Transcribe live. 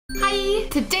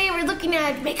Today we're looking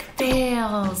at makeup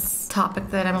fails. Topic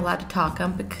that I'm allowed to talk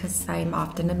on because I'm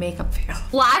often a makeup fail.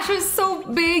 Lashes so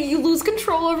big, you lose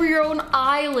control over your own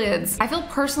eyelids. I feel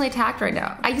personally attacked right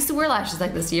now. I used to wear lashes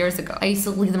like this years ago. I used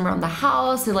to leave them around the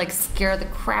house to like scare the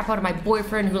crap out of my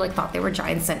boyfriend who like thought they were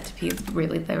giant centipedes, but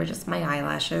really they were just my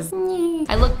eyelashes.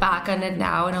 I look back on it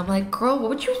now and I'm like, girl, what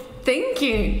were you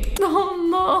thinking? Oh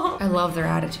no. I love their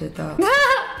attitude though.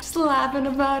 Just laughing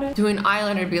about it. Doing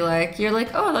eyeliner be like, you're like,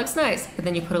 oh, it looks nice. But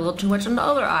then you put a little too much on the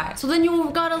other eye. So then you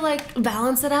gotta like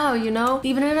balance it out, you know?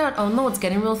 Even it out. Oh no, it's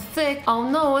getting real thick. Oh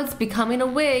no, it's becoming a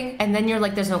wing. And then you're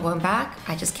like, there's no going back.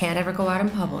 I just can't ever go out in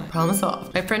public. Problem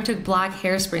solved. My friend took black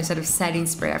hairspray instead of setting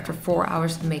spray after 4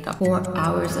 hours of makeup. 4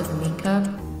 hours of makeup?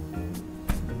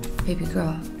 Baby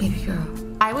girl, baby girl.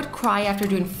 I would cry after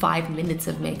doing 5 minutes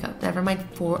of makeup. Never mind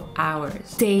 4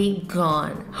 hours. Day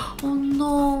gone. Oh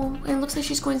no. It looks like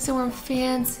she's going somewhere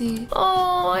fancy.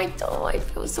 Oh, I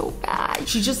feel so bad.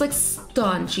 She's just like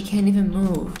stunned. She can't even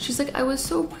move. She's like, I was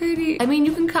so pretty. I mean,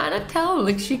 you can kind of tell.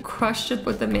 Like she crushed it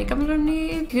with the makeup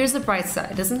underneath. Here's the bright side.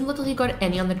 It doesn't look like you got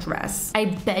any on the dress. I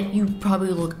bet you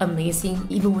probably look amazing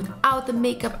even without the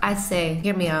makeup. I say,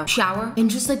 hear me out. Shower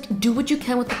and just like do what you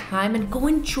can with the time and go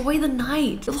enjoy the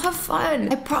night. You'll have fun.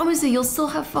 I promise you, you'll still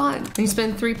have fun. And you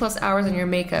spend 3+ hours on your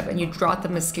makeup and you drop the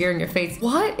mascara in your face.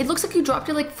 What? It looks like you dropped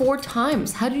it like 4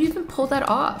 times. How did you even pull that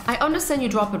off? I understand you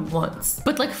drop it once,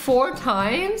 but like 4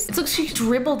 times? It's like she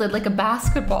dribbled it like a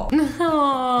basketball.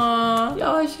 Aww.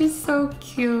 Oh, she's so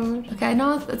cute. Okay, I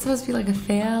know it's supposed to be like a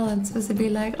fail and it's supposed to be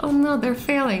like, oh no, they're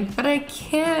failing, but I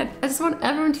can't. I just want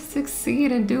everyone to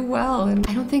succeed and do well. And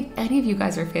I don't think any of you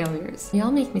guys are failures.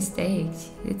 Y'all make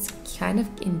mistakes. It's kind of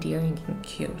endearing and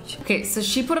cute. Okay, so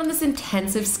she put on this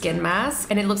intensive skin mask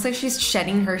and it looks like she's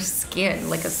shedding her skin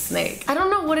like a snake. I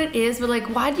don't know what it is, but like,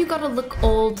 why do you gotta look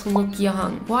old to look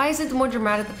young? Why is it the more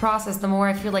dramatic the process, the more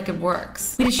I feel like it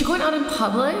works? Wait, is she going out in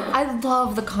public? I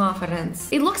love the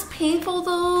confidence. It looks painful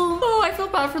though. Oh, I feel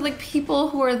bad for like people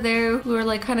who are there who are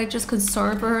like kind of just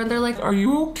concerned for her and they're like, are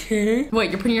you okay?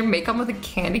 Wait, you're putting your makeup with a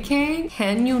candy cane?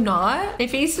 Can you not? My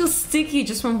face feels sticky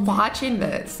just from watching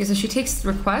this. Okay, so she takes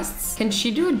requests. Can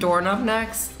she do a doorknob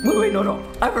next? Wait, no.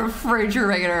 A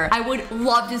refrigerator. I would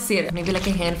love to see it. Maybe like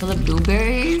a handful of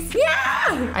blueberries.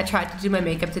 Yeah! I tried to do my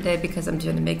makeup today because I'm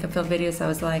doing the makeup fill video, so I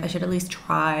was like, I should at least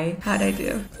try. How'd I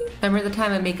do? Remember the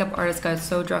time a makeup artist got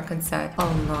so drunk and said,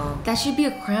 oh no, that should be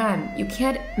a crime. You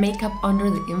can't make up under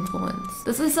the influence.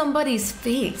 This is somebody's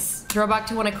face. Throwback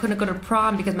to when I couldn't go to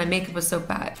prom because my makeup was so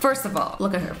bad. First of all,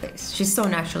 look at her face. She's so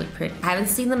naturally pretty. I haven't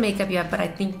seen the makeup yet, but I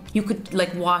think you could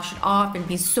like wash it off and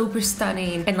be super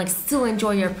stunning and like still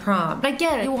enjoy your prom. But I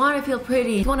get it. You want to feel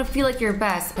pretty. You want to feel like your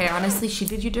best. Hey, honestly, she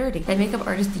did you dirty. That makeup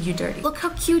artist did you dirty. Look how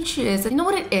cute she is. You know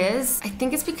what it is? I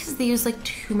think it's because they used like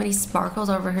too many sparkles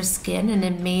over her skin and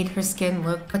it made her skin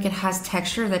look like it has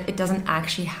texture that it doesn't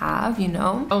actually have, you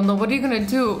know? Oh no, what are you gonna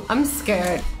do? I'm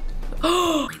scared.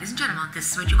 Ladies and gentlemen,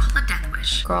 this is what you call a death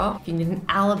wish. Girl, if you need an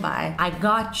alibi, I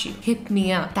got you. Hit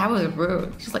me up. That was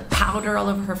rude. She's like powder all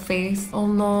over her face. Oh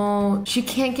no, she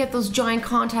can't get those giant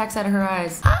contacts out of her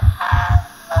eyes.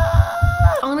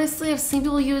 Honestly, I've seen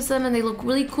people use them and they look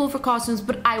really cool for costumes,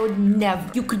 but I would never.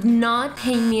 You could not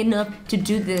pay me enough to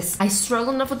do this. I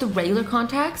struggle enough with the regular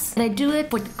contacts and I do it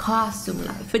for the costume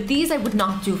life. But these I would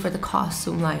not do for the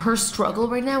costume life. Her struggle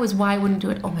right now is why I wouldn't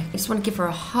do it. Oh my, I just want to give her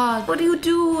a hug. What do you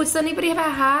do? Does anybody have a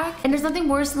hack? And there's nothing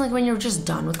worse than like when you're just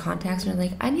done with contacts and you're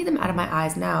like, I need them out of my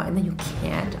eyes now, and then you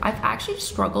can't. I've actually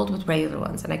struggled with regular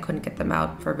ones and I couldn't get them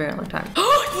out for a very long time.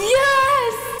 Oh,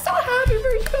 yes! So happy for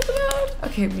you got them out.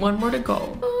 Okay, one more to go.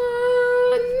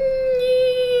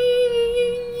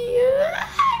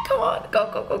 Come on,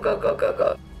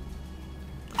 go.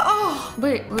 Oh,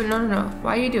 wait, no.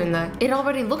 Why are you doing that? It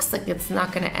already looks like it's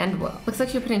not gonna end well. Looks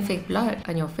like you're putting fake blood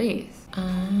on your face.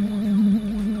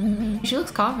 She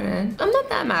looks confident. I'm not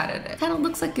that mad at it. Kind of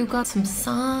looks like you've got some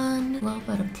sun, a little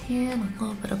bit of tan, a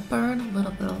little bit of burn, a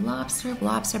little bit of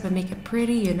lobster, but make it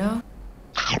pretty, you know?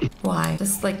 Why?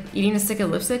 Just like eating a stick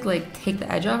of lipstick, like take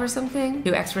the edge off or something?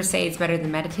 Do experts say it's better than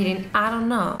meditating? I don't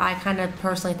know. I kind of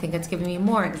personally think it's giving me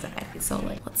more anxiety. So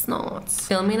like, let's not.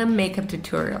 Filming a makeup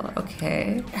tutorial,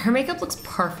 okay? Her makeup looks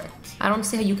perfect. I don't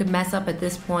see how you could mess up at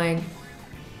this point.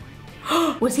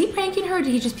 Was he pranking her or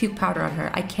did he just puke powder on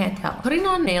her? I can't tell. Putting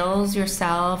on nails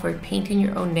yourself or painting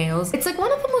your own nails, it's like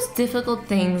one of the most difficult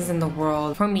things in the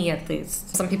world, for me at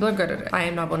least. Some people are good at it. I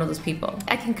am not one of those people.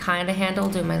 I can kind of handle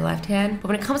doing my left hand, but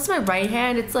when it comes to my right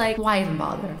hand, it's like, why even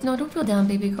bother? No, don't feel down,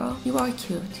 baby girl. You are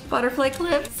cute. Butterfly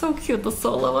clip, so cute. The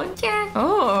solo one. Yeah.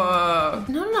 Oh.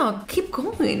 No, keep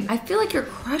going. I feel like you're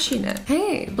crushing it.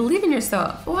 Hey, believe in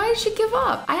yourself. Why did she give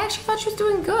up? I actually thought she was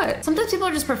doing good. Sometimes people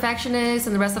are just perfectionists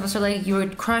and the rest of us are like, you're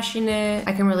crushing it.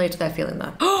 I can relate to that feeling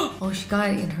though. Oh, she got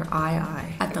it in her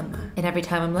eye. I've done that. And every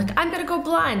time I'm like, I'm gonna go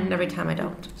blind. And every time I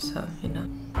don't. So, you know.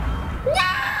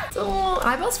 So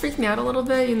eyebrows freak me out a little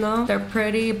bit, you know. They're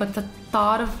pretty, but the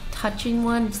thought of touching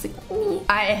one, just like,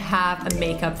 I have a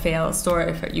makeup fail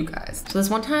story for you guys. So this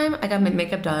one time I got my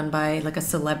makeup done by like a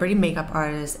celebrity makeup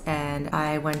artist, and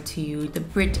I went to the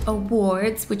Brit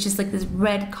Awards, which is like this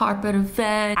red carpet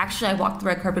event. Actually, I walked the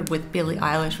red carpet with Billie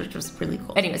Eilish, which was really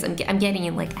cool. Anyways, I'm getting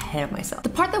in like ahead of myself. The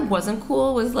part that wasn't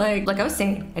cool was like I was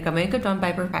saying, I got my makeup done by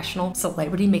a professional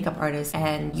celebrity makeup artist,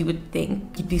 and you would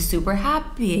think you'd be super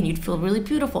happy and you'd feel really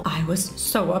beautiful. I was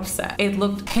so upset. It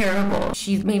looked terrible.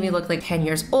 She made me look like 10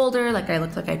 years older, like I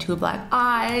looked like I had 2 black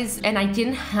eyes, and I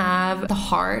didn't have the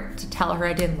heart to tell her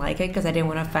I didn't like it because I didn't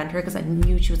want to offend her, because I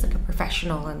knew she was like a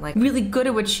professional and like really good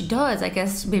at what she does. I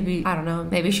guess maybe, I don't know,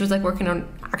 maybe she was like working on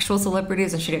actual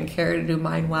celebrities and she didn't care to do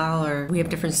mine well, or we have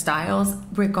different styles.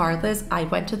 Regardless, I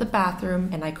went to the bathroom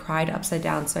and I cried upside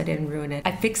down so I didn't ruin it.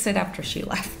 I fixed it after she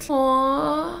left.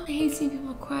 Aww, I hate seeing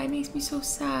people cry. It makes me so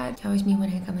sad. That was me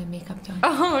when I got my makeup done.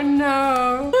 Oh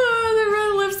no. The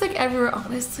red lipstick everywhere.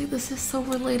 Honestly, this is so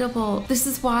relatable. This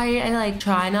is why I like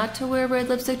try not to wear red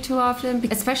lipstick too often,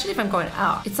 especially if I'm going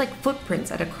out. It's like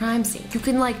footprints at a crime scene. You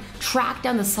can like track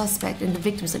down the suspect and the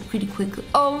victims like pretty quickly.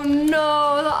 Oh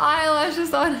no, the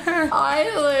eyelashes on her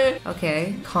eyelid.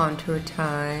 Okay, contour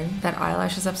time. That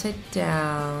eyelash is upside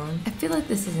down. I feel like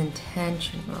this is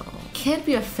intentional. Can't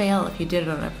be a fail if you did it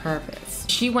on purpose.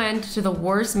 She went to the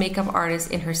worst makeup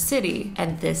artist in her city,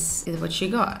 and this is what she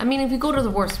got. I mean, if you go to the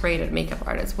worst rated makeup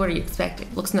artist, what are you expecting?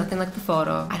 Looks nothing like the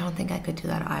photo. I don't think I could do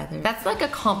that either. That's like a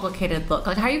complicated look.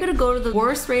 Like, how are you gonna go to the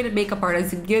worst rated makeup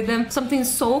artist and give them something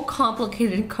so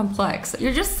complicated and complex?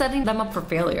 You're just setting them up for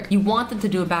failure. You want them to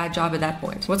do a bad job at that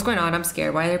point. What's going on? I'm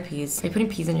scared. Why are there peas? Are you putting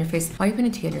peas in your face? Why are you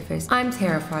putting tea in your face? I'm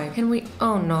terrified. Can we?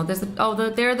 Oh no,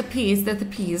 there are the peas. They're the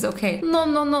peas. Okay.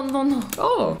 No.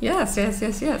 Oh, yes.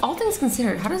 All things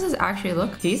considered, how does this actually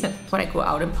look? Decent. When I go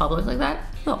out in public like that?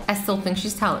 No, I still think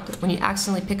she's talented. When you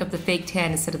accidentally pick up the fake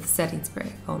tan instead of the setting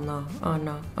spray. Oh no.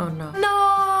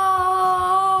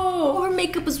 No! Her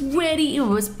makeup was ready. It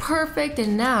was perfect.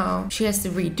 And now she has to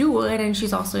redo it, and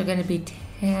she's also gonna be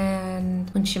tan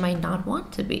when she might not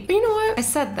want to be. But you know what? I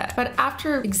said that. But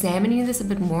after examining this a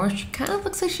bit more, she kind of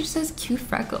looks like she just has cute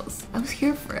freckles. I was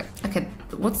here for it. Okay,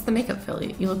 what's the makeup fail?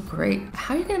 You look great.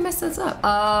 How are you gonna mess this up? Oh,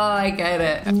 I get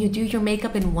it. When you do your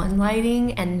makeup in one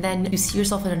lighting and then you see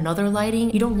yourself in another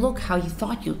lighting, you don't look how you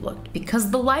thought you looked because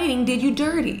the lighting did you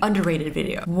dirty. Underrated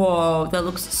video. Whoa, that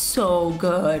looks so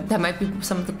good. That might be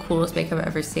some of the coolest makeup I've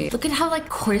ever seen. Look at how like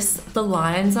crisp the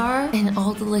lines are and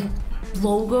all the like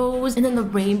logos and then the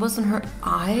rainbows in her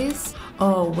eyes.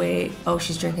 Oh wait, oh,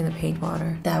 she's drinking the paint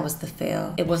water. That was the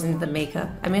fail. It wasn't the makeup.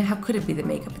 I mean, how could it be the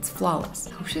makeup? It's flawless.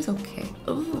 I hope she's okay.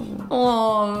 Ooh.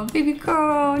 Oh, baby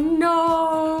girl,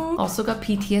 no. Also got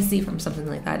PTSD from something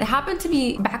like that. It happened to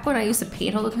me back when I used to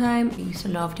paint all the time. I used to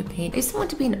love to paint. I used to want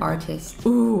to be an artist.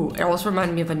 Ooh, it also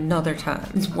reminded me of another time.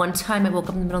 This one time I woke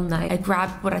up in the middle of the night. I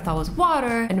grabbed what I thought was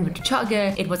water and I went to chug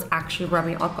it. It was actually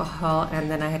rubbing alcohol,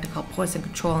 and then I had to call poison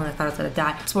control and I thought I was gonna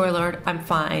die. Spoiler alert, I'm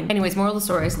fine. Anyways, moral of the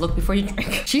story is look before you drink.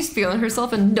 She's feeling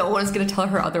herself and no one's gonna tell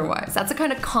her otherwise. That's the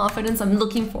kind of confidence I'm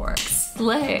looking for.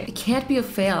 Slay. It can't be a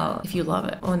fail if you love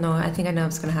it. Oh no, I think I know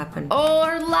what's gonna happen. Oh,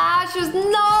 her lashes,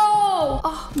 no!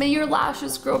 Oh, may your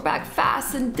lashes grow back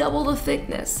fast and double the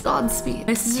thickness. Godspeed.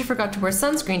 My sister forgot to wear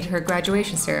sunscreen to her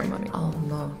graduation ceremony. Oh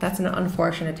no, that's an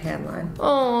unfortunate tan line.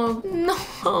 Oh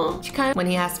no. She when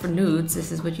he asked for nudes,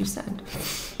 this is what you send.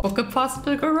 What could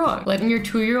possibly go wrong? Letting your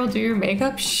 2-year-old do your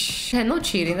makeup? Shh, and no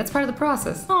cheating, that's part of the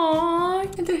process.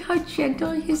 Aww, and how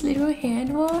gentle his little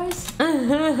hand was.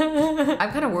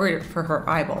 I'm kind of worried for her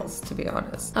eyeballs, to be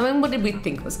honest. I mean, what did we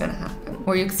think was gonna happen?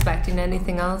 Were you expecting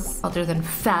anything else other than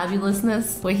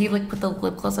fabulousness? When he like put the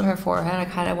lip gloss on her forehead, I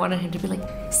kind of wanted him to be like,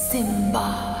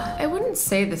 Simba. I wouldn't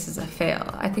say this is a fail.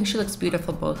 I think she looks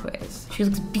beautiful both ways. She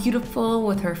looks beautiful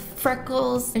with her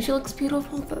freckles, and she looks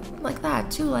beautiful like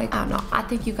that too. Like, I don't know. I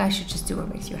think you guys should just do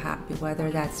what makes you happy, whether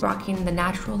that's rocking the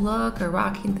natural look or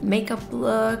rocking the makeup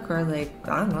look or like,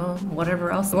 I don't know,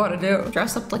 whatever else you want to do.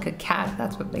 Dress up like a cat.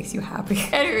 That's what makes you happy.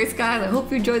 Anyways, guys, I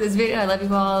hope you enjoyed this video. I love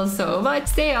you all so much.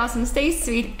 Stay awesome, stay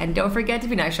sweet, and don't forget to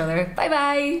be nice to each other. Bye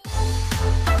bye.